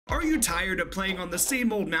Are you tired of playing on the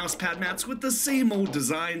same old mousepad mats with the same old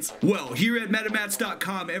designs? Well, here at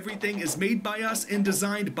MetaMats.com, everything is made by us and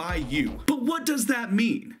designed by you. But what does that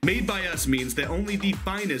mean? Made by us means that only the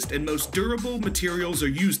finest and most durable materials are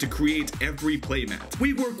used to create every playmat.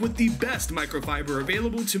 We work with the best microfiber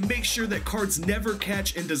available to make sure that cards never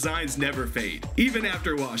catch and designs never fade, even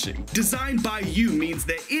after washing. Designed by you means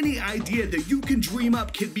that any idea that you can dream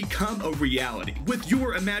up can become a reality. With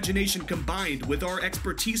your imagination combined with our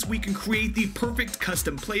expertise, we can create the perfect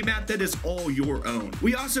custom playmat that is all your own.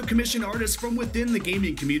 We also commission artists from within the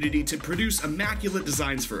gaming community to produce immaculate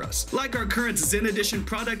designs for us, like our current Zen Edition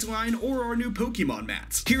product line or our new Pokemon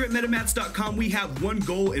mats. Here at MetaMats.com, we have one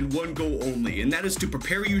goal and one goal only, and that is to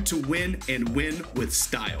prepare you to win and win with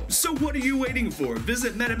style. So what are you waiting for?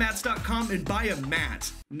 Visit MetaMats.com and buy a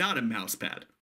mat, not a mousepad.